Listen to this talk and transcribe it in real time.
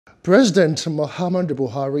President Muhammadu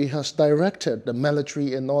Buhari has directed the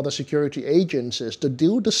military and other security agencies to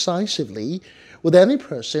deal decisively with any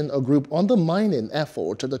person or group undermining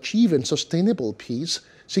efforts at achieving sustainable peace,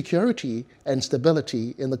 security, and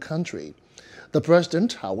stability in the country. The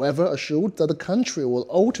president, however, assured that the country will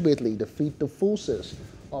ultimately defeat the forces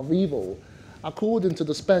of evil. According to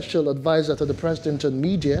the special advisor to the president on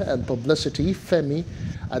media and publicity, Femi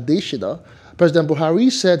Adesina, President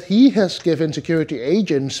Buhari said he has given security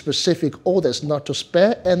agents specific orders not to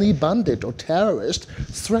spare any bandit or terrorist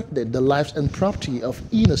threatening the lives and property of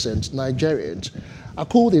innocent Nigerians.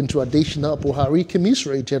 According to Adesina, Buhari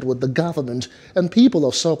commiserated with the government and people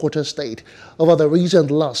of Sokoto State over the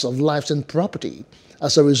recent loss of lives and property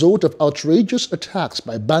as a result of outrageous attacks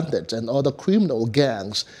by bandits and other criminal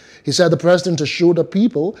gangs. He said the president assured the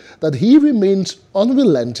people that he remains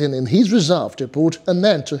unrelenting in his resolve to put an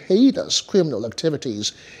end to heinous criminal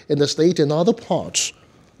activities in the state and other parts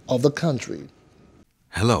of the country.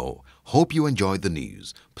 Hello, hope you enjoyed the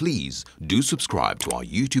news. Please do subscribe to our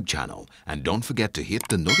YouTube channel and don't forget to hit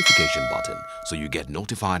the notification button so you get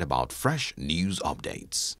notified about fresh news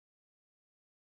updates.